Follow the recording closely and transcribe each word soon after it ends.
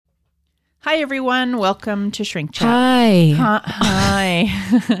Hi, everyone. Welcome to Shrink Chat. Hi.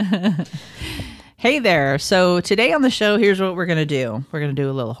 Hey there. So today on the show, here's what we're going to do. We're going to do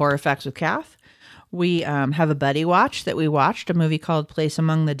a little horror facts with Kath. We have a buddy watch that we watched, a movie called Place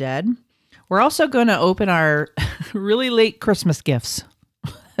Among the Dead. We're also going to open our really late Christmas gifts.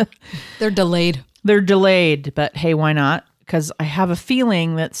 They're delayed. They're delayed, but hey, why not? Because I have a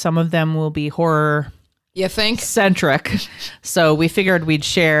feeling that some of them will be horror You think? centric. So we figured we'd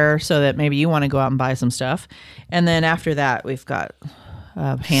share so that maybe you want to go out and buy some stuff. And then after that, we've got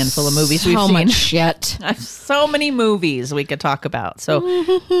a handful of movies we've So seen. much shit. So many movies we could talk about. So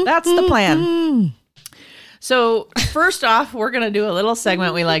that's the plan. So first off, we're going to do a little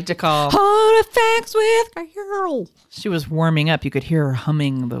segment we like to call Horror Facts with Carol. She was warming up. You could hear her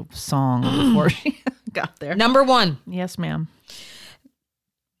humming the song before she got there. Number 1. Yes, ma'am.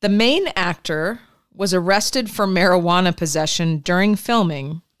 The main actor was arrested for marijuana possession during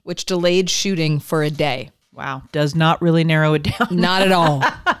filming, which delayed shooting for a day. Wow. Does not really narrow it down. Not at all.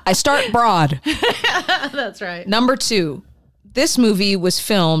 I start broad. That's right. Number 2. This movie was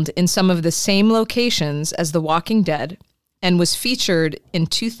filmed in some of the same locations as The Walking Dead and was featured in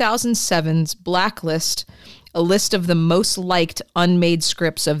 2007's Blacklist, a list of the most liked unmade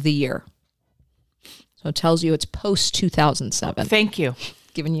scripts of the year. So it tells you it's post-2007. Thank you.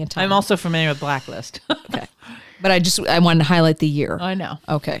 Giving you time. I'm also familiar with Blacklist. Okay. But I wanted to highlight the year. I know.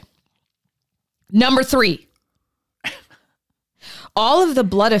 Okay. Number 3. All of the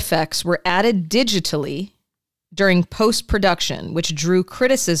blood effects were added digitally during post-production, which drew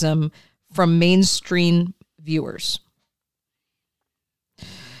criticism from mainstream viewers.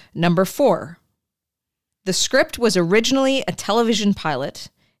 Number 4. The script was originally a television pilot,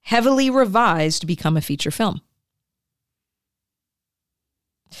 heavily revised to become a feature film.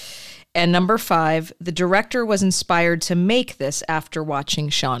 And number 5, the director was inspired to make this after watching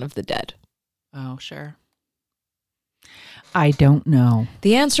Shaun of the Dead. Oh, sure. I don't know.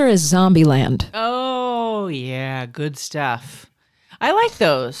 The answer is Zombieland. Oh, yeah. Good stuff. I like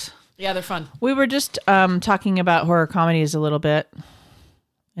those. Yeah, they're fun. We were just talking about horror comedies a little bit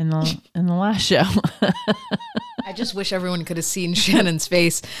in the last show. I just wish everyone could have seen Shannon's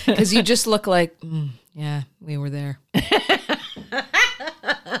face because you just look like, yeah, we were there.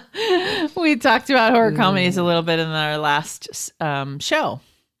 We talked about horror comedies a little bit in our last show.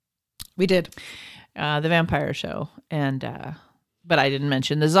 We did. The vampire show. And but I didn't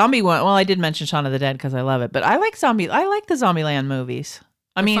mention the zombie one. Well, I did mention Shaun of the Dead because I love it. But I like the Zombieland movies.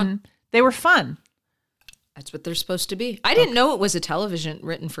 I mean, fun. They were fun. That's what they're supposed to be. I didn't know it was a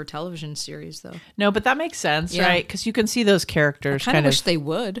written for television series, though. No, but that makes sense, Yeah. right? Because you can see those characters I kind of wish they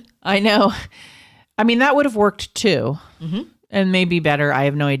would. I know. I mean, that would have worked too. Mm-hmm. And maybe better. I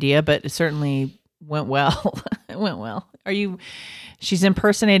have no idea, but it certainly went well. It went well. She's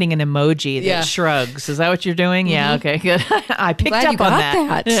impersonating an emoji that shrugs. Is that what you're doing? Mm-hmm. Yeah. Okay, good. I picked Glad up you got on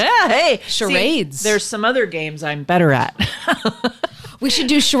that. Yeah. Hey, Charades. See, there's some other games I'm better at. We should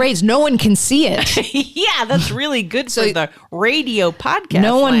do charades. No one can see it. Yeah, that's really good for the radio podcast.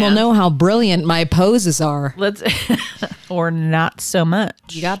 No one will land. know how brilliant my poses are. Let's or not so much.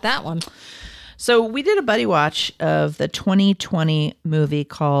 You got that one. So we did a buddy watch of the 2020 movie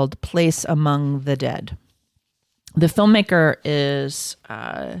called Place Among the Dead. The filmmaker is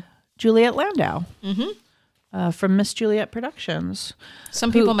Juliet Landau from Miss Juliet Productions.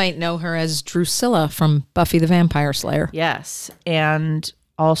 Some people might know her as Drusilla from Buffy the Vampire Slayer. Yes, and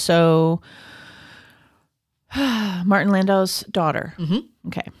also Martin Landau's daughter. Mm-hmm.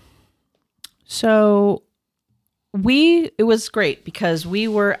 Okay. So it was great because we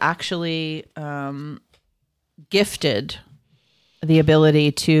were actually gifted the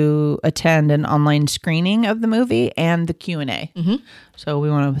ability to attend an online screening of the movie and the Q&A. Mm-hmm. So we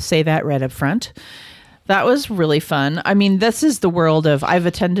want to say that right up front. That was really fun. I mean, this is the world of, I've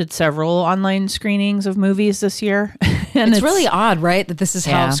attended several online screenings of movies this year. And it's really odd, right? That this is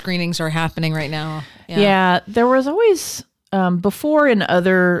how Yeah. screenings are happening right now. Yeah, there was always, before in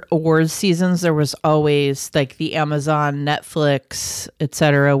other awards seasons, there was always like the Amazon, Netflix,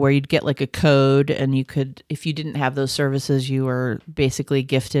 etc., where you'd get like a code and you could, if you didn't have those services, you were basically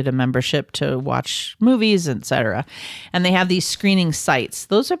gifted a membership to watch movies, etc. And they have these screening sites.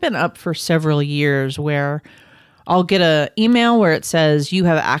 Those have been up for several years where I'll get an email where it says you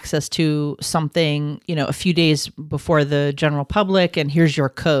have access to something, a few days before the general public, and here's your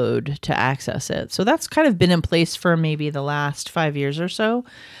code to access it. So that's kind of been in place for maybe the last 5 years or so.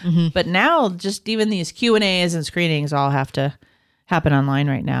 Mm-hmm. But now just even these Q&As and screenings all have to happen online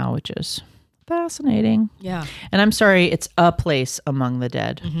right now, which is fascinating. Yeah. And I'm sorry, it's A Place Among the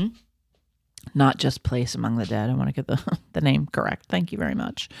Dead. Mm-hmm. not just Place Among the Dead. I want to get the name correct. Thank you very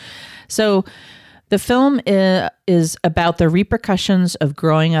much. So the film is about the repercussions of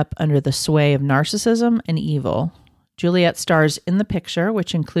growing up under the sway of narcissism and evil. Juliet stars in the picture,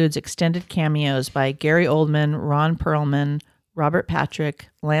 which includes extended cameos by Gary Oldman, Ron Perlman, Robert Patrick,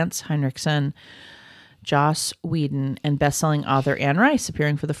 Lance Henriksen, Joss Whedon, and bestselling author Anne Rice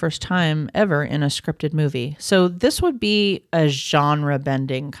appearing for the first time ever in a scripted movie. So this would be a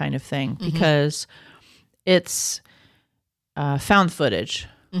genre-bending kind of thing because it's found footage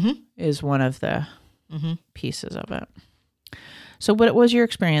is one of the pieces of it. So what was your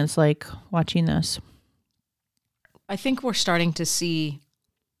experience like watching this? I think we're starting to see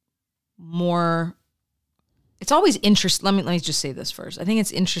more. It's always interesting. Let me just say this first. I think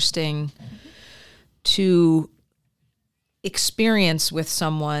it's interesting to experience with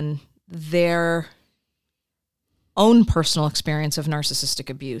someone their own personal experience of narcissistic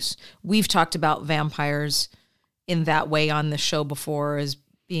abuse. We've talked about vampires in that way on the show before as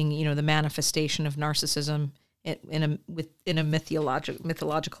being, you know, the manifestation of narcissism in a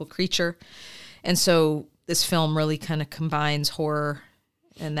mythological creature. And so this film really kind of combines horror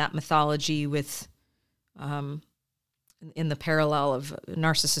and that mythology with in the parallel of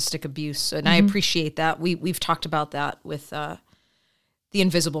narcissistic abuse. And I appreciate that. We've talked about that with The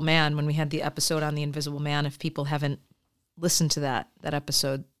Invisible Man when we had the episode on The Invisible Man. If people haven't listened to that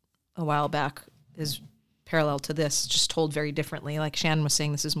episode a while back, is parallel to this, just told very differently. Like Shannon was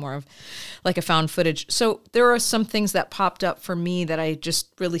saying, this is more of like a found footage. So there are some things that popped up for me that I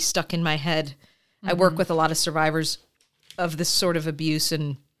just really stuck in my head. I work with a lot of survivors of this sort of abuse,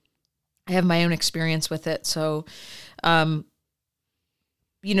 and I have my own experience with it. So, you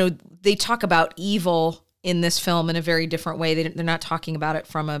know, they talk about evil in this film in a very different way. They're not talking about it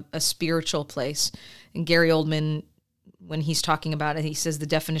from a spiritual place. And Gary Oldman, when he's talking about it, he says the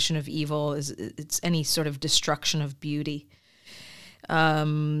definition of evil is it's any sort of destruction of beauty.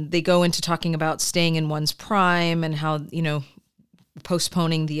 They go into talking about staying in one's prime and how, you know,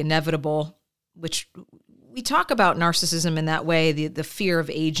 postponing the inevitable, which we talk about narcissism in that way, the fear of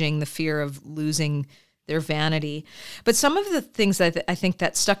aging, the fear of losing their vanity. But some of the things that I think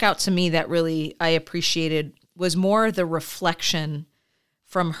that stuck out to me that really I appreciated was more the reflection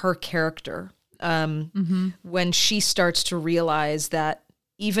from her character. When she starts to realize that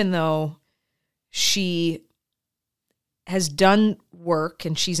even though she has done work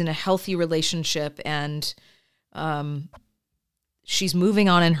and she's in a healthy relationship and she's moving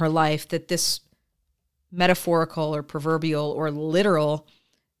on in her life, that this metaphorical or proverbial or literal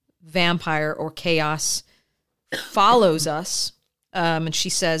vampire or chaos follows us. And she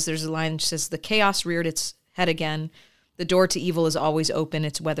says, there's a line, she says, the chaos reared its head again. The door to evil is always open.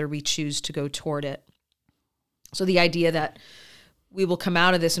 It's whether we choose to go toward it. So the idea that we will come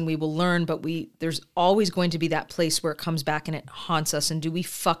out of this and we will learn, but there's always going to be that place where it comes back and it haunts us. And do we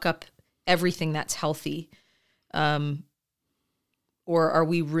fuck up everything that's healthy? Or are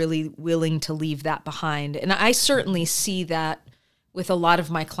we really willing to leave that behind? And I certainly see that with a lot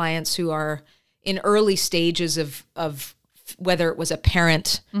of my clients who are in early stages of whether it was a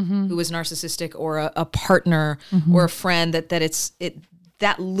parent who was narcissistic or a partner or a friend,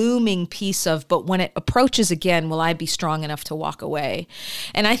 that looming piece of, but when it approaches again, will I be strong enough to walk away?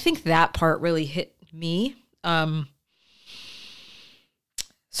 And I think that part really hit me.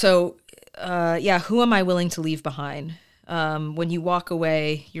 So who am I willing to leave behind? When you walk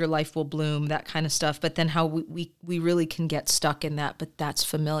away, your life will bloom, that kind of stuff. But then how we really can get stuck in that, but that's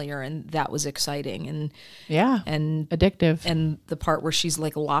familiar. And that was exciting. And addictive. And the part where she's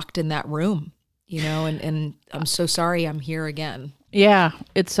like locked in that room, you know, and I'm so sorry I'm here again. Yeah.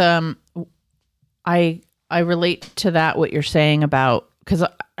 It's, I relate to that, what you're saying about,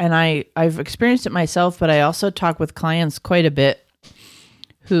 I've experienced it myself, but I also talk with clients quite a bit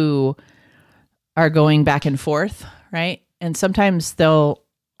who are going back and forth. Right. And sometimes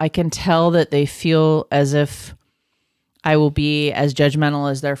I can tell that they feel as if I will be as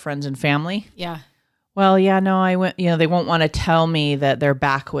judgmental as their friends and family. Yeah. Well, yeah, no, they won't want to tell me that they're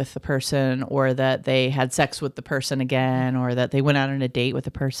back with the person or that they had sex with the person again or that they went out on a date with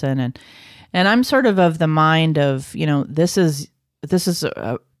the person. And I'm sort of the mind of, you know,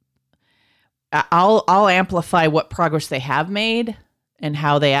 I'll amplify what progress they have made and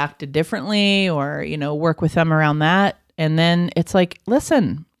how they acted differently or, you know, work with them around that. And then it's like,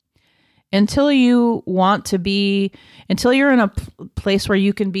 listen, until you're in a place where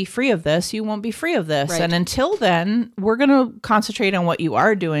you can be free of this, you won't be free of this. Right. And until then, we're going to concentrate on what you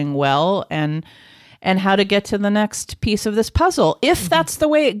are doing well. And and how to get to the next piece of this puzzle, if that's the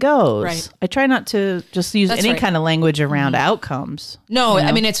way it goes. Right. I try not to just use any right. kind of language around outcomes. No, you know?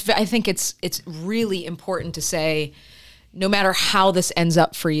 I mean, I think it's really important to say, no matter how this ends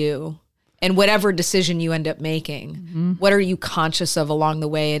up for you and whatever decision you end up making, what are you conscious of along the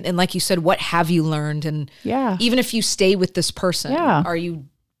way? And like you said, what have you learned? And Yeah. even if you stay with this person, Yeah.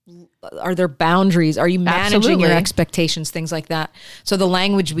 are there boundaries? Are you managing Absolutely. your expectations? Things like that. So the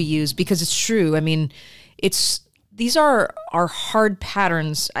language we use, because it's true. I mean, these are hard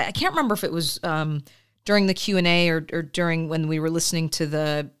patterns. I can't remember if it was during the Q&A or during when we were listening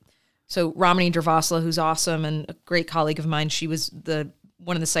to so Ramani Dravasla, who's awesome and a great colleague of mine, she was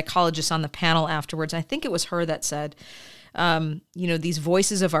one of the psychologists on the panel afterwards. I think it was her that said, these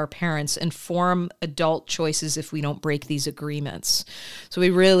voices of our parents inform adult choices if we don't break these agreements. So they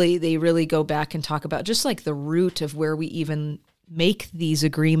really go back and talk about just like the root of where we even make these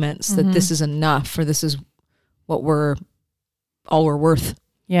agreements, that this is enough, or this is what we're worth.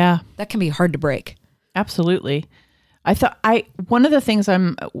 Yeah. That can be hard to break. Absolutely. One of the things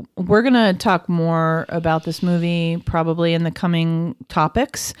we're going to talk more about this movie probably in the coming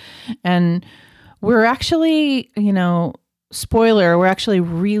topics. And we're actually, spoiler, we're actually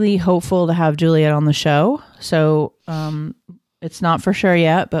really hopeful to have Juliet on the show. So, it's not for sure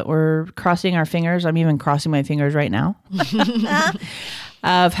yet, but we're crossing our fingers. I'm even crossing my fingers right now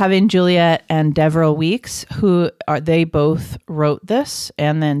of having Juliet and Deverell Weeks, they both wrote this,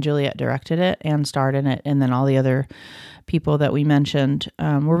 and then Juliet directed it and starred in it, and then all the other people that we mentioned.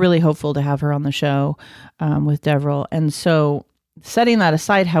 We're really hopeful to have her on the show with Deverell. And so, setting that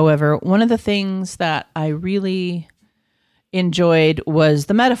aside, however, one of the things that I really enjoyed was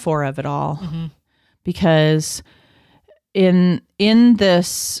the metaphor of it all, because in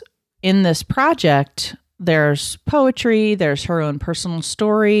this project, there's poetry, there's her own personal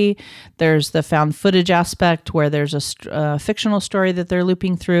story, there's the found footage aspect where there's a fictional story that they're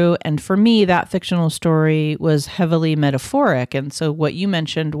looping through. And for me, that fictional story was heavily metaphoric. And so what you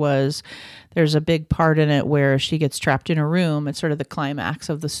mentioned was there's a big part in it where she gets trapped in a room. It's sort of the climax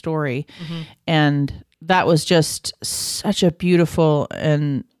of the story. And that was just such a beautiful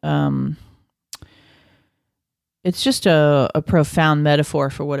and it's just a profound metaphor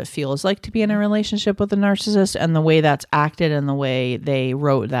for what it feels like to be in a relationship with a narcissist, and the way that's acted and the way they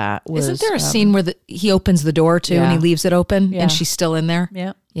wrote that was... Isn't there a scene where he opens the door too and he leaves it open and she's still in there?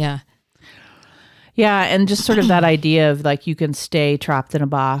 Yeah. Yeah. Yeah, and just sort of that idea of like you can stay trapped in a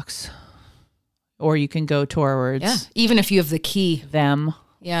box or you can go towards... Yeah, even if you have the key. Them.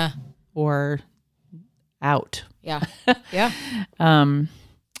 Yeah. Or out. Yeah. Yeah.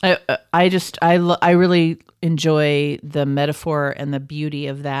 I really enjoy the metaphor and the beauty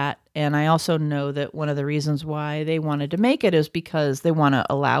of that. And I also know that one of the reasons why they wanted to make it is because they want to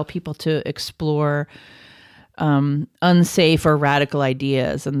allow people to explore unsafe or radical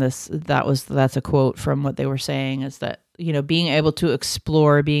ideas. And that's a quote from what they were saying, is that, being able to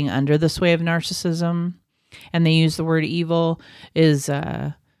explore being under the sway of narcissism, and they use the word evil, is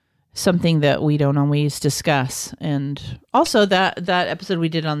something that we don't always discuss. And also that episode we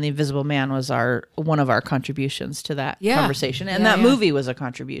did on The Invisible Man was one of our contributions to that conversation. And that movie was a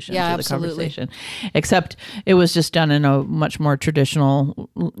contribution to the conversation, except it was just done in a much more traditional,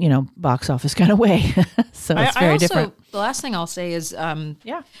 box office kind of way. So it's very different. The last thing I'll say is,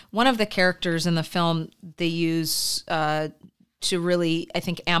 one of the characters in the film they use to really, I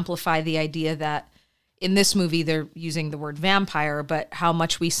think, amplify the idea that in this movie, they're using the word vampire, but how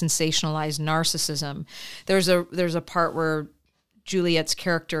much we sensationalize narcissism. There's a part where Juliet's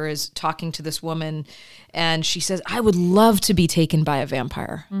character is talking to this woman, and she says, "I would love to be taken by a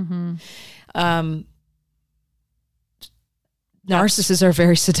vampire." Narcissists are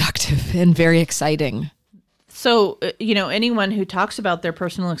very seductive and very exciting. So, anyone who talks about their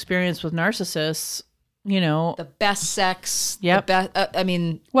personal experience with narcissists, the best sex. Yep.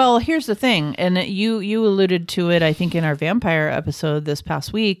 Well, here's the thing, and you alluded to it, I think, in our vampire episode this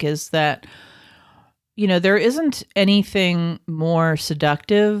past week, is that, there isn't anything more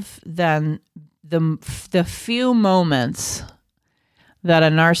seductive than the few moments that a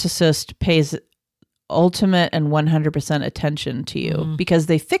narcissist pays ultimate and 100% attention to you, because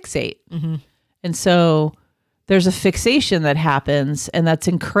they fixate. And so there's a fixation that happens, and that's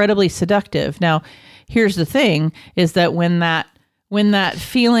incredibly seductive. Now, here's the thing, is that when that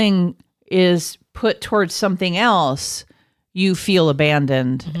feeling is put towards something else, you feel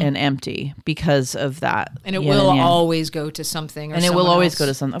abandoned and empty because of that. And it will always go to something, and it will always go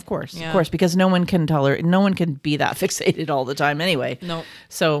to something, of course, because no one can be that fixated all the time anyway. No.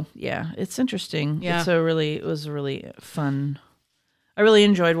 So yeah, it's interesting. Yeah. It was a really fun I really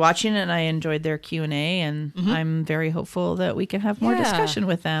enjoyed watching it, and I enjoyed their Q&A, and I'm very hopeful that we can have more discussion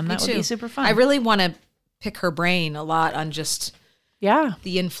with them. That would be super fun. I really want to pick her brain a lot on just the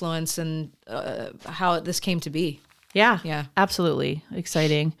influence and how this came to be. Yeah, absolutely.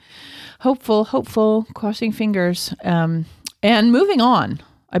 Exciting. Hopeful, crossing fingers. And moving on,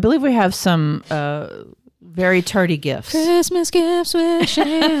 I believe we have some very tardy gifts. Christmas gifts with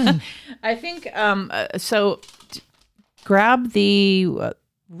Shan. I think, so grab the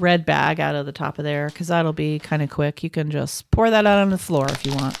red bag out of the top of there, because that'll be kind of quick. You can just pour that out on the floor if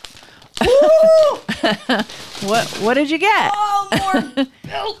you want. What did you get? Oh, more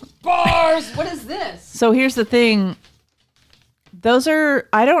Built Bars. What is this? So here's the thing. Those are,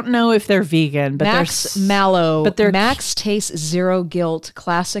 I don't know if they're vegan, but Max they're Mallow. but they're Max Taste Zero Guilt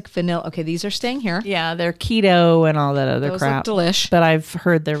Classic Vanilla. Okay, these are staying here. Yeah, they're keto and all that other Those crap. look delish. But I've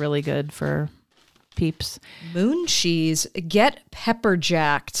heard they're really good for peeps. Moon cheese. Get pepper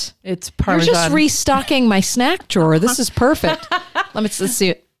jacked. It's You're Parmesan. just restocking my snack drawer. This is perfect. let's see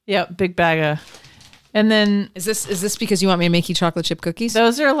it. Yeah, big bag of. And then Is this because you want me to make you chocolate chip cookies?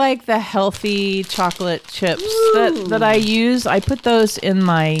 those are like the healthy chocolate chips that I use. I put those in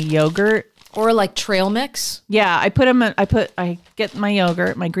my yogurt. Or like trail mix? Yeah, I put them in, I get my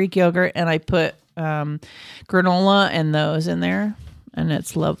yogurt, my Greek yogurt, and I put granola and those in there. And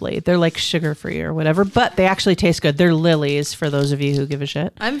it's lovely. They're like sugar-free or whatever, but they actually taste good. They're Lily's, for those of you who give a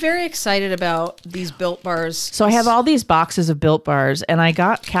shit. I'm very excited about these Built Bars. So I have all these boxes of Built Bars, and I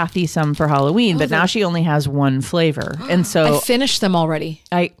got Kathy some for Halloween, but now she only has one flavor. And I so finished them already.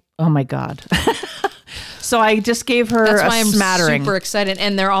 oh my God. So I just gave her That's a why I'm smattering. super excited.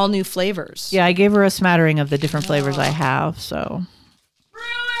 And they're all new flavors. Yeah, I gave her a smattering of the different flavors I have, so.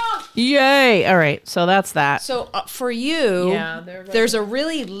 Yay! All right, so that's that. So for you, Yeah, there's a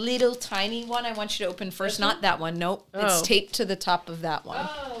really little tiny one I want you to open first. Not that one. Nope. It's taped to the top of that one.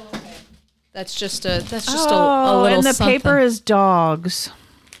 Oh, okay. That's just a little and the something. paper is dogs.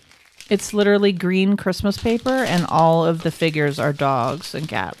 It's literally green Christmas paper, and all of the figures are dogs and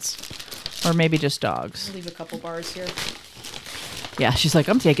cats. Or maybe just dogs. Leave a couple bars here. Yeah, she's like,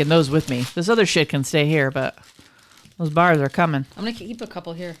 I'm taking those with me. This other shit can stay here, but those bars are coming. I'm going to keep a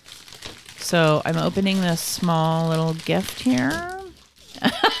couple here. So I'm opening this small little gift here.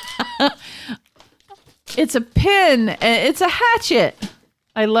 It's a pin. It's a hatchet.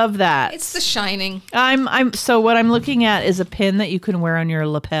 I love that. It's The Shining. So what I'm looking at is a pin that you can wear on your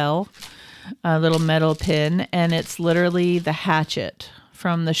lapel, a little metal pin, and it's literally the hatchet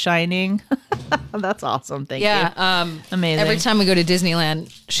from The Shining. That's awesome. Thank you. Amazing. Every time we go to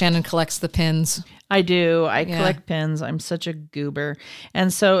Disneyland, Shannon collects the pins. I do. I collect pins. I'm such a goober.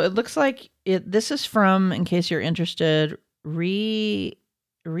 And so it looks like this is from, in case you're interested,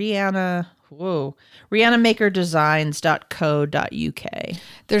 RihannaMakerDesigns.co.uk.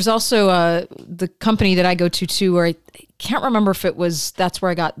 There's also the company that I go to too, where I can't remember if that's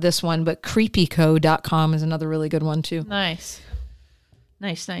where I got this one, but creepyco.com is another really good one too. Nice.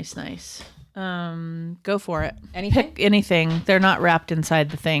 Go for it. Anything? Pick anything. They're not wrapped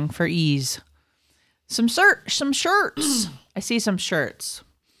inside the thing for ease. Some shirts. I see some shirts.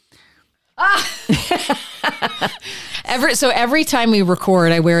 Every time we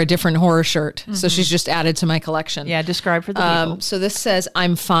record, I wear a different horror shirt. So she's just added to my collection. Yeah, describe for the people. So this says,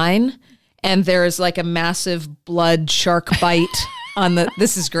 I'm fine. And there's like a massive blood shark bite on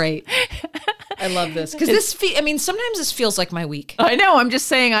this is great. I love this. Because sometimes this feels like my week. I know. I'm just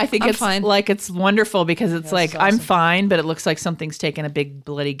saying, I think I'm it's fine. like, it's wonderful because it's like, awesome. I'm fine, but it looks like something's taken a big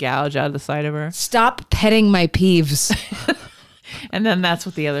bloody gouge out of the side of her. Stop petting my peeves. And then that's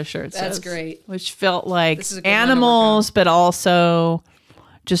what the other shirt says. That's great. Which felt like This is a good one to work animals, but also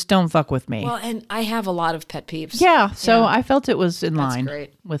just don't fuck with me. Well, and I have a lot of pet peeves. Yeah, so I felt it was in line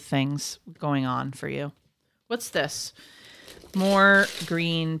great. with things going on for you. What's this? More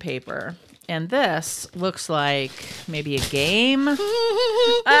green paper. And this looks like maybe a game.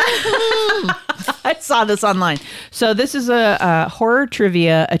 I saw this online. So this is a horror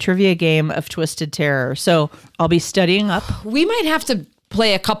trivia, a trivia game of Twisted Terror. So I'll be studying up. We might have to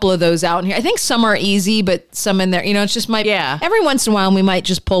play a couple of those out in here. I think some are easy, but some in there, it's just every once in a while we might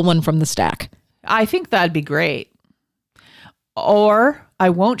just pull one from the stack. I think that'd be great. Or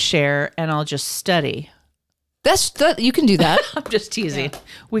I won't share and I'll just study. You can do that. I'm just teasing. Yeah.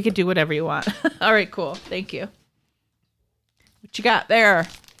 We could do whatever you want. All right, cool. Thank you. What you got there?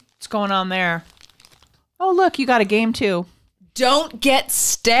 What's going on there? Oh, look, you got a game too. Don't Get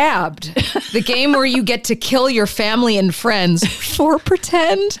Stabbed. The game where you get to kill your family and friends for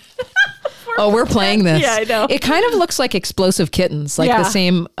pretend. We're playing this. Yeah, I know. It kind of looks like Explosive Kittens, like the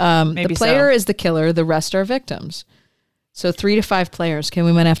same. The player is the killer, the rest are victims. So 3 to 5 players. Okay,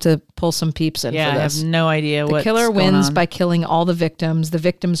 we might have to pull some peeps in Yeah, for I this. have no idea The what's killer going wins on. by killing all the victims. The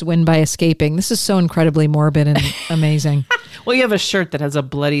victims win by escaping. This is so incredibly morbid and amazing. Well, you have a shirt that has a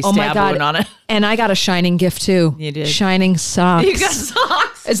bloody Oh my stab God. wound on it. And I got a Shining gift too. You did. Shining socks. You got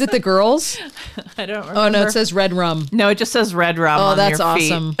socks. Is it the girls? I don't remember. Oh no, it says red rum. No, it just says red rum Oh, on that's your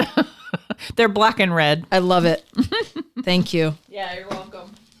feet. awesome. They're black and red. I love it. Thank you. Yeah, you're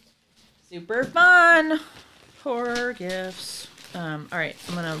welcome. Super fun. Horror gifts. All right,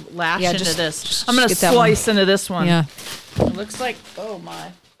 I'm gonna lash into this. I'm gonna get that slice into this one. Yeah. It looks like, oh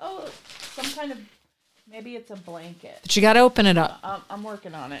my. Oh, some kind of, maybe it's a blanket. But you got to open it up. I'm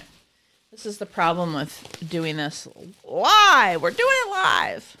working on it. This is the problem with doing this live. We're doing it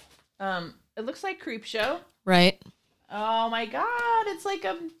live. It looks like Creepshow. Right. Oh my God, it's like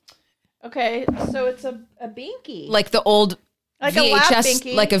a, okay, so it's a binky. Like the old Like a lap VHS,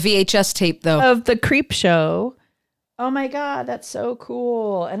 binky. like a VHS tape though. Of the Creepshow. Oh my God, that's so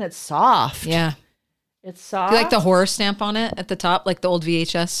cool. And it's soft. Yeah. It's soft. You like the horror stamp on it at the top, like the old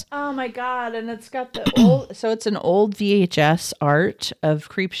VHS? Oh my God. And it's got the old, so it's an old VHS art of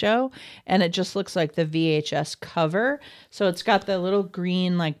Creepshow. And it just looks like the VHS cover. So it's got the little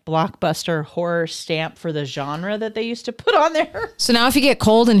green, like blockbuster horror stamp for the genre that they used to put on there. So now if you get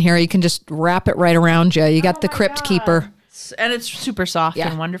cold in here, you can just wrap it right around you. You got the Oh my Crypt God. Keeper. And it's super soft Yeah.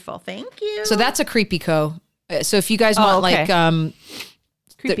 and wonderful. Thank you. So that's a Creepy Co. So if you guys want okay. like the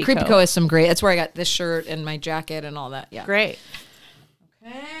Creepy Creepy Co. Co has some great. That's where I got this shirt and my jacket and all that. Yeah. Great.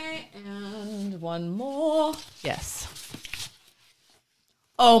 Okay, and one more. Yes.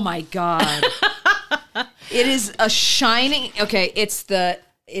 Oh my God. It is a shining. Okay, it's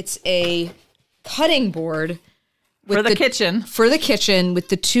a cutting board with For the kitchen. for the kitchen with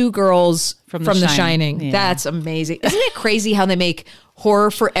the 2 girls from The The Shining. Shining. Yeah. That's amazing. Isn't it crazy how they make horror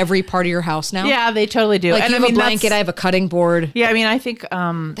for every part of your house now? Yeah, they totally do. Like and you have a blanket, I have a cutting board. Yeah, I mean, I think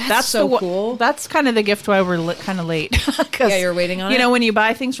that's so the, cool. That's kind of the gift why we're kind of late. 'Cause, Yeah, you're waiting on you it? know, when you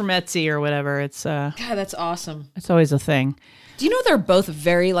buy things from Etsy or whatever, it's God, that's awesome. always a thing. Do you know they're both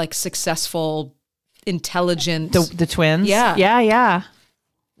very like successful, intelligent? The twins. Yeah. Yeah.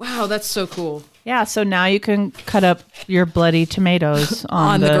 Wow, that's so cool. Yeah. So now you can cut up your bloody tomatoes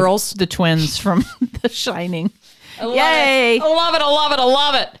on the girls? the twins from The Shining. I love Yay. it. I love it. I love it. I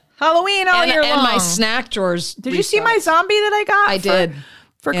love it. Halloween all year And long. my snack drawers. Did you see my zombie that I got? I did.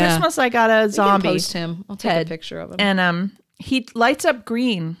 For Yeah. Christmas, I got a You can zombie. post him. I'll take head. a picture of him. And he lights up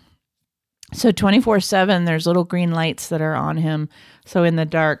green. So 24/7 there's little green lights that are on him. So in the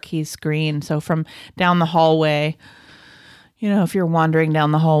dark he's green. So from down the hallway, you know, if you're wandering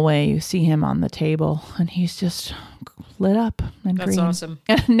down the hallway, you see him on the table and he's just lit up and That's green. awesome.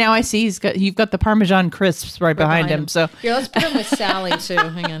 And now I see you've got the Parmesan crisps right behind him. So Here, let's put him with Sally too.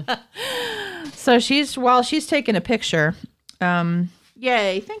 Hang on. so while she's taking a picture.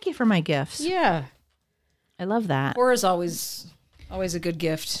 Yay, thank you for my gifts. Yeah. I love that. Horror is always a good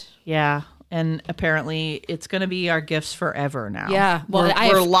gift. Yeah. And apparently it's going to be our gifts forever now. Yeah. Well,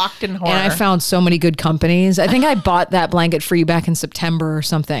 we're locked in horror. And I found so many good companies. I think I bought that blanket for you back in September or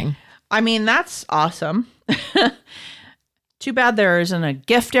something. I mean, that's awesome. Too bad there isn't a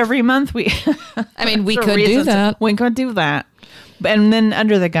gift every month. I mean, we for could do reasons- that. We could do that. And then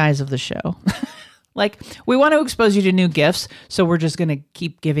under the guise of the show. Like, we want to expose you to new gifts, so we're just going to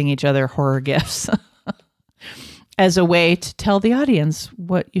keep giving each other horror gifts as a way to tell the audience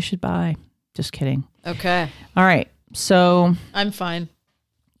what you should buy. Just kidding. Okay. All right. So, I'm fine.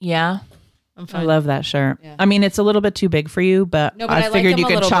 yeah. I'm I fine. love that shirt. Yeah. I mean, it's a little bit too big for you, but, No, but I figured you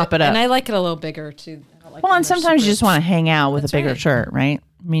could chop it up. And I like it a little bigger too. I don't like Well, when and they're sometimes you super- just want to hang out with That's a bigger right. shirt, right?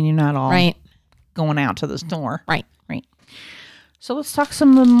 I mean, you're not all Right. going out to the store. Right. Right. So let's talk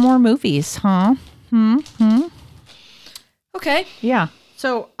some more movies, huh? Okay. Yeah.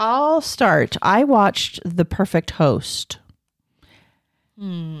 So I'll start. I watched The Perfect Host.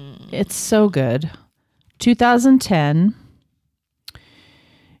 It's so good. 2010.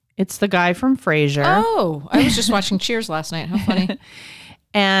 It's the guy from Frasier. Oh, I was just watching Cheers last night. How funny.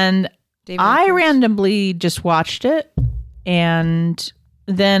 And David I Nichols. randomly just watched it, and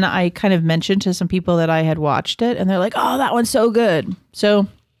then I kind of mentioned to some people that I had watched it, and they're like, "Oh, that one's so good." So,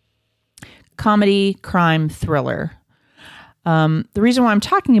 comedy, crime, thriller. The reason why I'm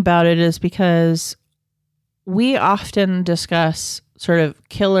talking about it is because we often discuss sort of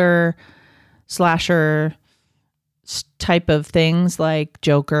killer, slasher type of things like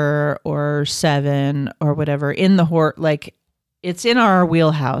Joker or Seven or whatever in the horror, like it's in our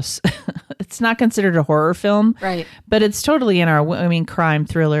wheelhouse. It's not considered a horror film, Right. but it's totally in our, I mean, crime,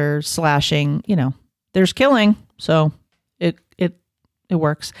 thriller, slashing, you know, there's killing. So It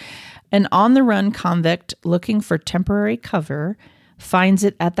works. An on-the-run convict looking for temporary cover finds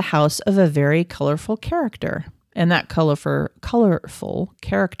it at the house of a very colorful character. And that colorful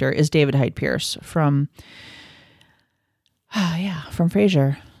character is David Hyde Pierce from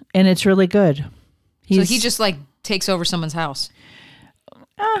Frasier. And it's really good. So he just like takes over someone's house.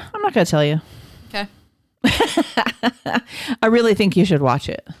 I'm not going to tell you. Okay. I really think you should watch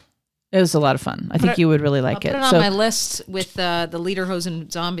it. It was a lot of fun. I think you would really like it. Put it on my list with the Lederhosen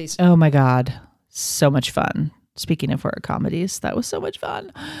zombies. Oh my God. So much fun. Speaking of horror comedies, that was so much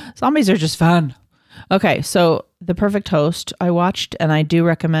fun. Zombies are just fun. Okay, so The Perfect Host, I watched and I do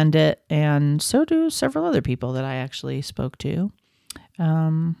recommend it, and so do several other people that I actually spoke to.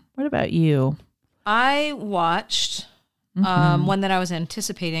 What about you? I watched one that I was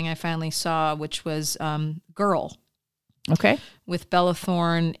anticipating. I finally saw, which was Girl. Okay. With Bella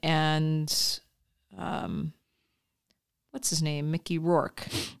Thorne and what's his name? Mickey Rourke.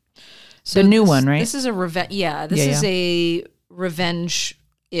 So the new one, right? This is a revenge. Yeah, this is a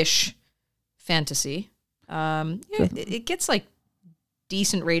revenge-ish fantasy. It gets like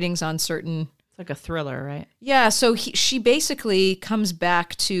decent ratings on certain. It's like a thriller, right? Yeah. So she basically comes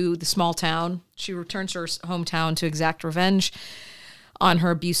back to the small town. She returns to her hometown to exact revenge on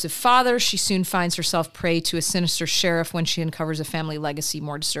her abusive father. She soon finds herself prey to a sinister sheriff when she uncovers a family legacy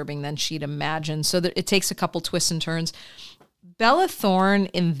more disturbing than she'd imagined. So it takes a couple twists and turns. Bella Thorne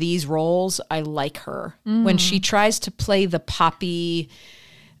in these roles, I like her. When she tries to play the poppy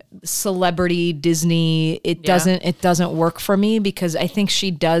celebrity Disney, it doesn't work for me because I think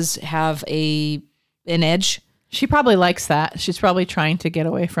she does have an edge. She probably likes that. She's probably trying to get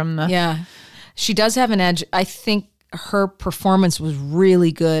away from the... Yeah. She does have an edge. I think her performance was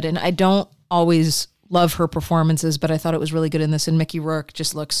really good, and I don't always love her performances, but I thought it was really good in this. And Mickey Rourke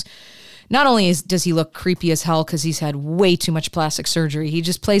just looks, not only does he look creepy as hell because he's had way too much plastic surgery, he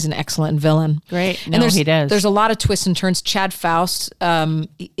just plays an excellent villain. Great. And he does. There's a lot of twists and turns. Chad Faust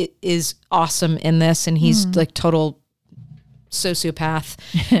is awesome in this, and he's like total sociopath.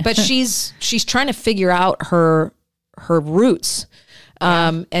 But she's trying to figure out her roots,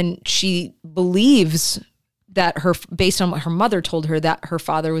 and she believes that based on what her mother told her, that her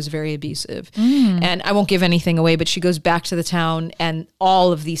father was very abusive. And I won't give anything away, but she goes back to the town and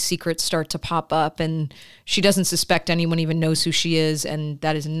all of these secrets start to pop up, and she doesn't suspect anyone even knows who she is. And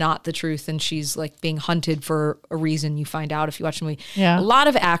that is not the truth. And she's like being hunted for a reason, you find out if you watch the movie. Yeah. A lot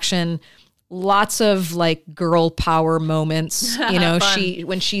of action, lots of like girl power moments. You know,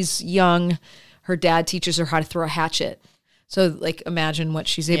 when she's young, her dad teaches her how to throw a hatchet. So, like, imagine what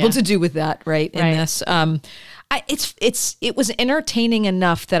she's able to do with that, right? In this, it was entertaining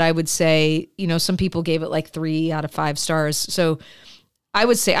enough that I would say, you know, some people gave it like 3 out of 5 stars. So, I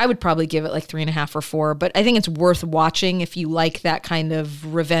would say I would probably give it like 3.5 or 4. But I think it's worth watching if you like that kind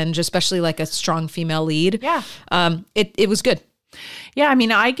of revenge, especially like a strong female lead. Yeah, it was good. Yeah, I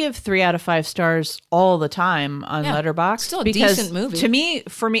mean, I give 3 out of 5 stars all the time on Letterboxd. Still a decent movie.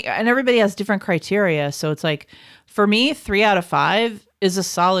 For me, and everybody has different criteria. So it's like, for me, 3 out of 5 is a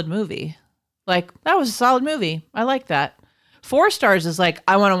solid movie. Like, that was a solid movie. I like that. 4 stars is like,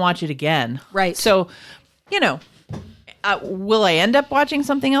 I want to watch it again. Right. So, you know, will I end up watching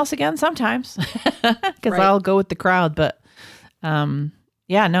something else again? Sometimes. Because I'll go with the crowd. But,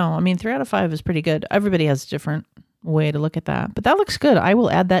 yeah, no, I mean, 3 out of 5 is pretty good. Everybody has a different way to look at that. But that looks good. I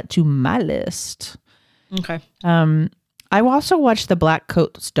will add that to my list. Okay. I also watched The Black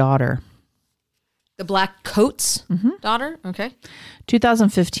Coat's Daughter. The Black Coat's Daughter? Okay.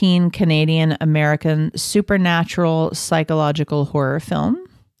 2015 Canadian-American supernatural psychological horror film.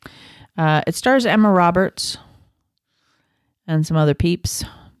 It stars Emma Roberts and some other peeps,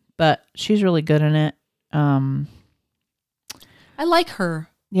 but she's really good in it. I like her.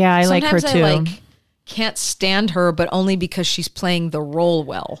 Yeah, I like her too. I can't stand her, but only because she's playing the role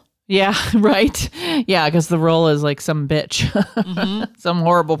well. Yeah, right. Yeah, because the role is like some bitch, some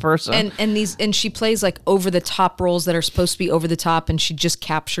horrible person, and she plays like over the top roles that are supposed to be over the top, and she just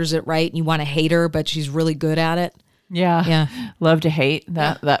captures it right. And you want to hate her, but she's really good at it. Yeah. Love to hate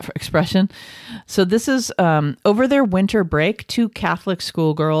that expression. So this is over their winter break, 2 Catholic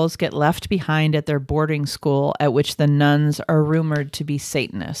schoolgirls get left behind at their boarding school, at which the nuns are rumored to be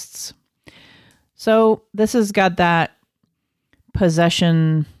Satanists. So this has got that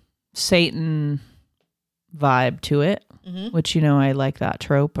possession Satan vibe to it, which, you know, I like that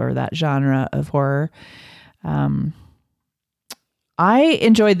trope or that genre of horror. I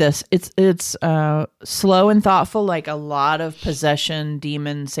enjoyed this. It's slow and thoughtful, like a lot of possession,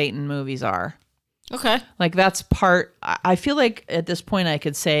 demon, Satan movies are. Okay. Like that's part, I feel like at this point I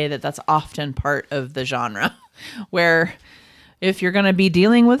could say that that's often part of the genre where, if you're going to be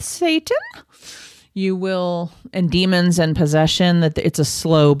dealing with Satan, you will, and demons and possession, that it's a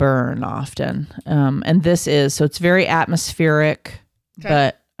slow burn often. And this is, so it's very atmospheric,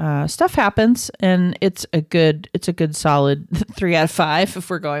 but stuff happens, and it's a good solid 3 out of 5 if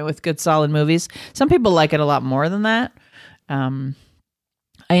we're going with good solid movies. Some people like it a lot more than that.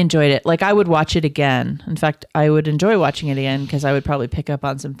 I enjoyed it. Like, I would watch it again. In fact, I would enjoy watching it again because I would probably pick up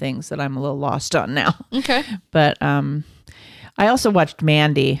on some things that I'm a little lost on now. Okay. But I also watched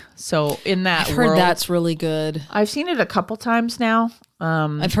Mandy. So in that I've world, heard that's really good. I've seen it a couple times now.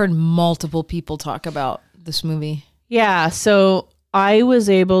 I've heard multiple people talk about this movie. Yeah. So I was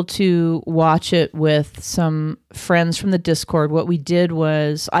able to watch it with some friends from the Discord. What we did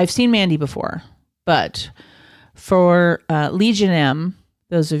was, I've seen Mandy before, but for Legion M,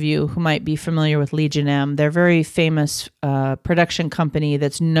 those of you who might be familiar with Legion M, they're a very famous production company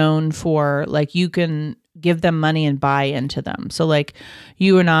that's known for, like, you can give them money and buy into them. So like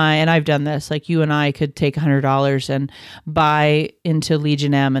you and I, and I've done this, like you and I could take $100 and buy into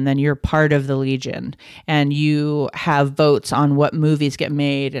Legion M, and then you're part of the Legion and you have votes on what movies get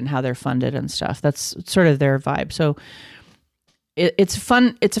made and how they're funded and stuff. That's sort of their vibe. So it's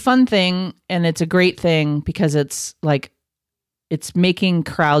fun. It's a fun thing, and it's a great thing because it's like, it's making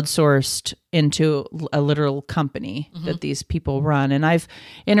crowdsourced into a literal company that these people run. And I've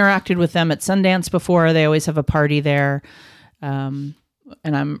interacted with them at Sundance before. They always have a party there. And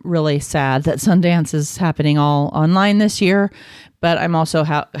I'm really sad that Sundance is happening all online this year, but I'm also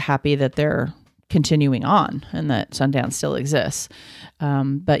happy that they're continuing on and that Sundance still exists.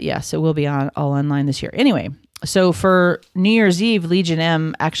 But yes, it will be all online this year. Anyway, so for New Year's Eve, Legion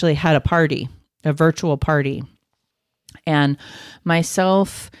M actually had a party, a virtual party. And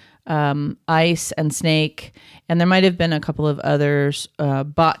myself, Ice, and Snake, and there might have been a couple of others,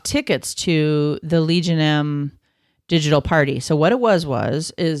 bought tickets to the Legion M digital party. So what it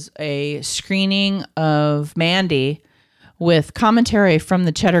was a screening of Mandy with commentary from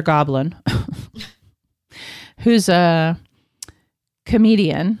the Cheddar Goblin, who's a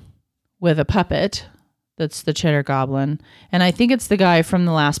comedian with a puppet. That's the Cheddar Goblin. And I think it's the guy from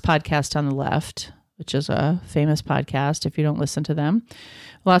the last podcast on the left, which is a famous podcast if you don't listen to them.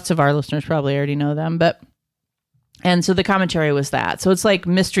 Lots of our listeners probably already know them, and so the commentary was that. So it's like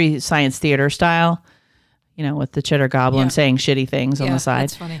Mystery Science Theater style, with the Cheddar Goblin saying shitty things on the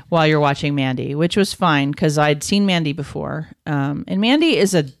side while you're watching Mandy, which was fine because I'd seen Mandy before. And Mandy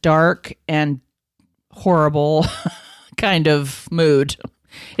is a dark and horrible kind of mood.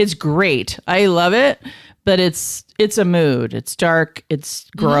 It's great. I love it. But it's a mood. It's dark. It's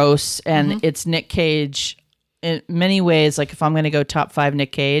gross, and it's Nick Cage in many ways. Like, if I'm going to go top 5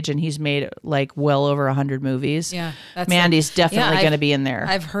 Nick Cage, and he's made like well over 100 movies. Yeah, Mandy's definitely going to be in there.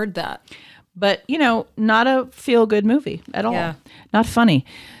 I've heard that, but not a feel good movie at all. Yeah. Not funny.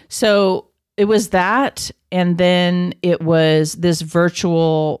 So it was that, and then it was this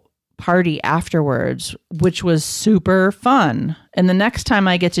virtual party afterwards, which was super fun. And the next time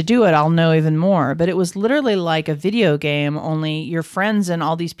I get to do it, I'll know even more. But it was literally like a video game, only your friends and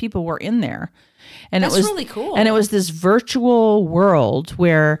all these people were in there. And That's it was really cool. And it was this virtual world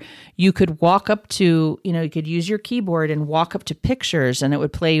where you could walk up to, you could use your keyboard and walk up to pictures and it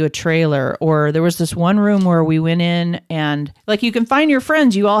would play you a trailer. Or there was this one room where we went in and, like, you can find your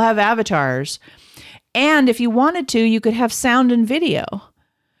friends, you all have avatars. And if you wanted to, you could have sound and video.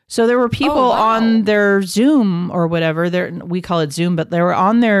 So there were people on their Zoom or whatever, we call it Zoom, but they were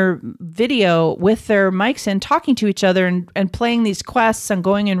on their video with their mics in, talking to each other and playing these quests and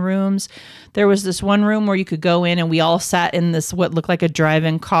going in rooms. There was this one room where you could go in and we all sat in this, what looked like a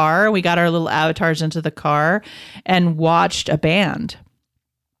drive-in car. We got our little avatars into the car and watched a band.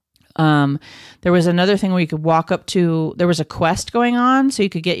 There was another thing where you could walk up to, there was a quest going on, so you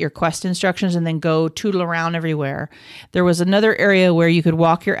could get your quest instructions and then go tootle around everywhere. There was another area where you could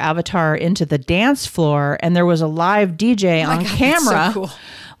walk your avatar into the dance floor, and there was a live DJ on camera. That's so cool.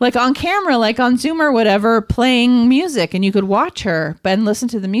 Like on camera, like on Zoom or whatever, playing music, and you could watch her and listen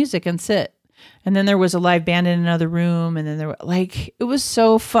to the music and sit. And then there was a live band in another room, and then there were, like, it was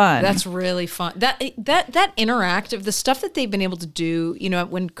so fun. That's really fun. That interactive, the stuff that they've been able to do,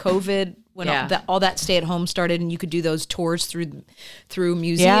 when COVID, when all that stay at home started, and you could do those tours through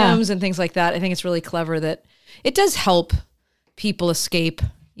museums and things like that. I think it's really clever that it does help people escape.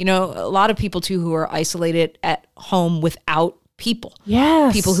 A lot of people too who are isolated at home without people.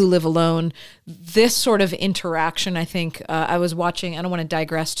 Yes. People who live alone. This sort of interaction, I think, I was watching, I don't want to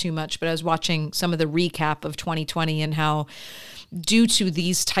digress too much, but I was watching some of the recap of 2020 and how due to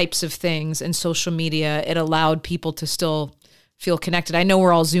these types of things and social media, it allowed people to still feel connected. I know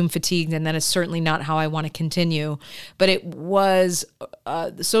we're all Zoom fatigued, and that is certainly not how I want to continue. But it was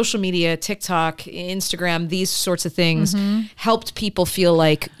the social media, TikTok, Instagram, these sorts of things helped people feel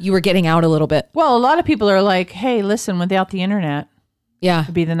like you were getting out a little bit. Well, a lot of people are like, hey, listen, without the internet, Yeah.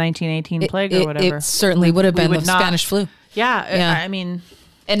 it'd be the 1918 plague or whatever. It certainly would have been the Spanish flu. Yeah. I mean...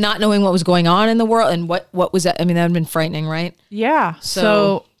 And not knowing what was going on in the world and what was that? I mean, that would have been frightening, right? Yeah.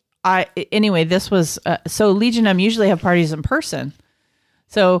 So anyway, this was, so Legion M usually have parties in person.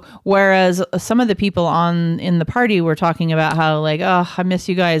 So whereas some of the people in the party were talking about how like, oh, I miss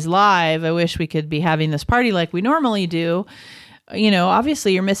you guys live. I wish we could be having this party like we normally do.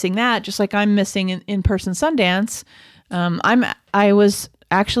 Obviously you're missing that, just like I'm missing in-person Sundance. I was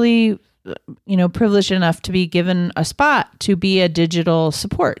actually, privileged enough to be given a spot to be a digital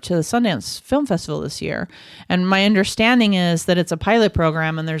support to the Sundance Film Festival this year. And my understanding is that it's a pilot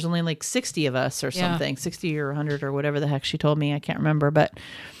program and there's only like 60 of us or something, 60 or 100 or whatever the heck she told me. I can't remember. But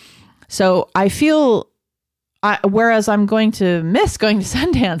so I feel, whereas I'm going to miss going to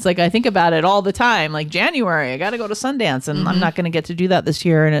Sundance, like I think about it all the time, like January, I got to go to Sundance and I'm not going to get to do that this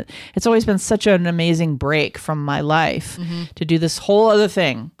year. And it's always been such an amazing break from my life to do this whole other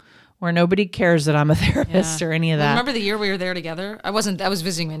thing where nobody cares that I'm a therapist or any of that. Remember the year we were there together? I was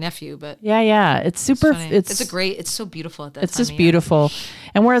visiting my nephew, but yeah. It's super. It's so beautiful at that time. It's just beautiful.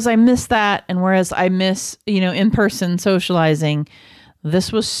 And whereas I miss that, and whereas I miss, in-person socializing,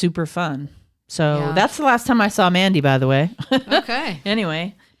 this was super fun. So that's the last time I saw Mandy, by the way. Okay.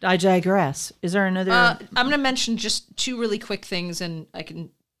 Anyway, I digress. Is there another? I'm going to mention just two really quick things, and I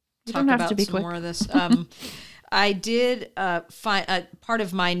can talk about some more of this. I did find part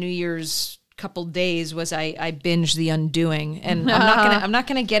of my New Year's couple days was I binged The Undoing, and I'm not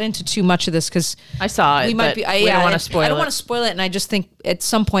gonna get into too much of this because I saw it. We might be. I don't want to spoil it. I don't want to spoil it, and I just think at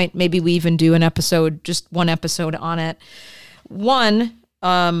some point maybe we even do one episode on it.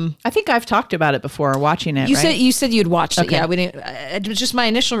 I think I've talked about it before watching it. You said you'd watched it. Okay. Yeah, we didn't. It was just my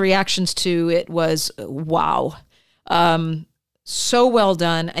initial reactions to it was wow, so well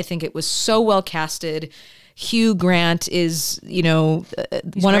done. I think it was so well casted. Hugh Grant is,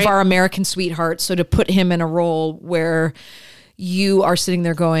 one of our American sweethearts. So to put him in a role where you are sitting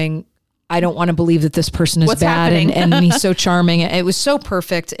there going, I don't want to believe that this person is What's bad and he's so charming. It was so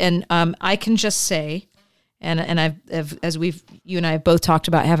perfect. And I can just say, and you and I have both talked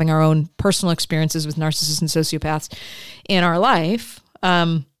about having our own personal experiences with narcissists and sociopaths in our life.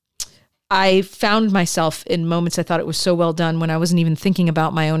 I found myself in moments I thought it was so well done when I wasn't even thinking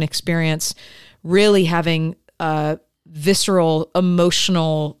about my own experience, really having visceral,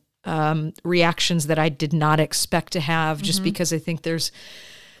 emotional reactions that I did not expect to have, just because I think there's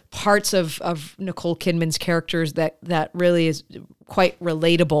parts of Nicole Kidman's characters that really is quite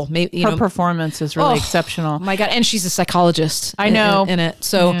relatable. Maybe her performance is really exceptional. My God, and she's a psychologist. I know in it.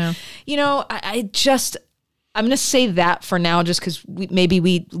 So, I'm going to say that for now, just because maybe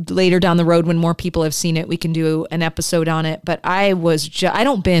we later down the road when more people have seen it, we can do an episode on it. But I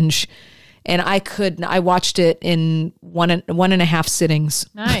don't binge. And I watched it in one and a half sittings.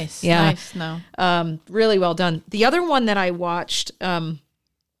 Nice. Yeah. Nice. No. Really well done. The other one that I watched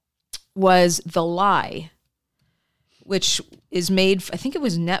was The Lie, which is made, I think it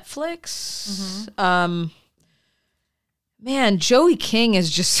was Netflix. Man, Joey King is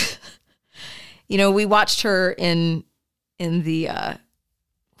just, we watched her in the, what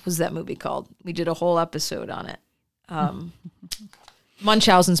was that movie called? We did a whole episode on it.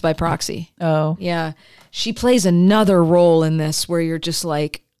 Munchausen's by Proxy. Oh. Yeah. She plays another role in this where you're just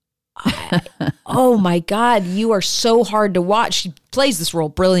like, oh my God, you are so hard to watch. She plays this role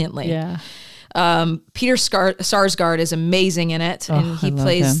brilliantly. Yeah. Peter Sarsgaard is amazing in it. And he him.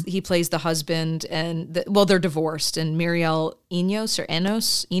 plays the husband and they're divorced, and Muriel Enos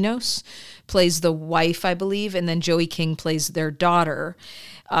plays the wife, I believe. And then Joey King plays their daughter.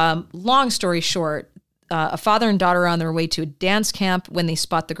 Long story short, a father and daughter are on their way to a dance camp when they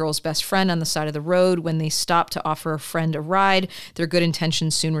spot the girl's best friend on the side of the road. When they stop to offer a friend a ride, their good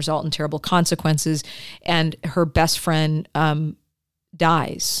intentions soon result in terrible consequences, and her best friend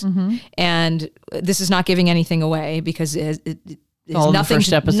dies. And this is not giving anything away because it is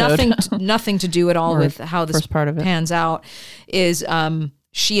nothing to do at all with how this part of it pans out. Is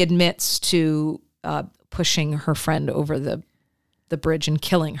she admits to pushing her friend over the bridge and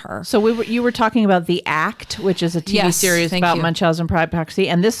killing her. So you were talking about The Act, which is a TV series about Munchausen by Proxy,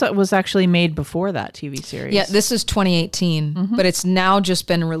 and this was actually made before that TV series. Yeah, this is 2018, but it's now just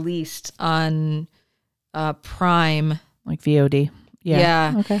been released on Prime, like VOD.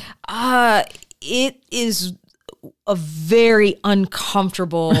 Yeah. Okay. It is a very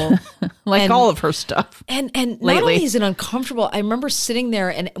uncomfortable, like and- all of her stuff. and not lately. only is it uncomfortable, I remember sitting there,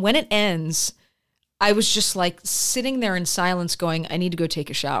 and when it ends, I was just like sitting there in silence going, I need to go take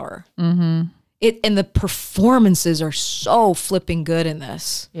a shower. Mm-hmm. And the performances are so flipping good in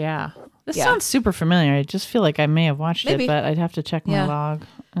this. Yeah. This Yeah. sounds super familiar. I just feel like I may have watched Maybe. it, but I'd have to check my Yeah. log.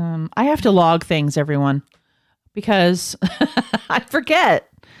 I have to log things, everyone, because I forget.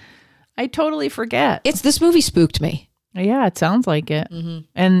 I totally forget. This movie spooked me. Yeah, it sounds like it. Mm-hmm.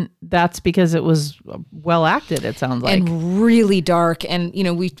 And that's because it was well acted, it sounds like. And really dark, and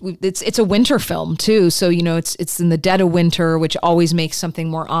it's a winter film too, so it's in the dead of winter, which always makes something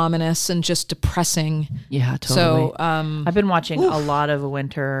more ominous and just depressing. Yeah, totally. So I've been watching a lot of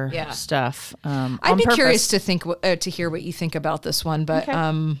winter Yeah. stuff. I'd be curious to hear what you think about this one, but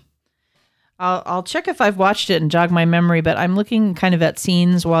Okay. I'll check if I've watched it and jog my memory, but I'm looking kind of at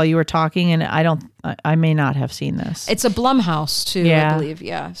scenes while you were talking, and I may not have seen this. it's a Blumhouse too, Yeah. I believe.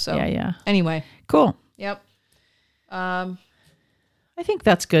 Yeah. So Yeah. anyway, Cool. yep. I think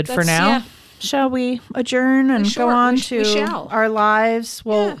that's good for That's- now. yeah. Shall we adjourn and sure. go on We to shall. our lives?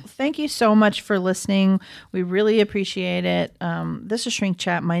 Well, Yeah. thank you so much for listening. We really appreciate it. This is Shrink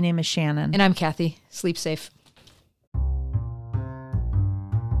Chat. My name is Shannon. And I'm Kathy. Sleep safe.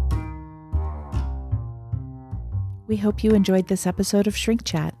 We hope you enjoyed this episode of Shrink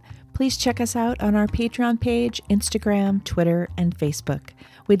Chat. Please check us out on our Patreon page, Instagram, Twitter, and Facebook.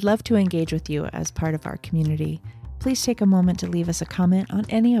 We'd love to engage with you as part of our community. Please take a moment to leave us a comment on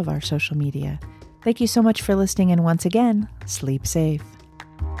any of our social media. Thank you so much for listening, and once again, sleep safe.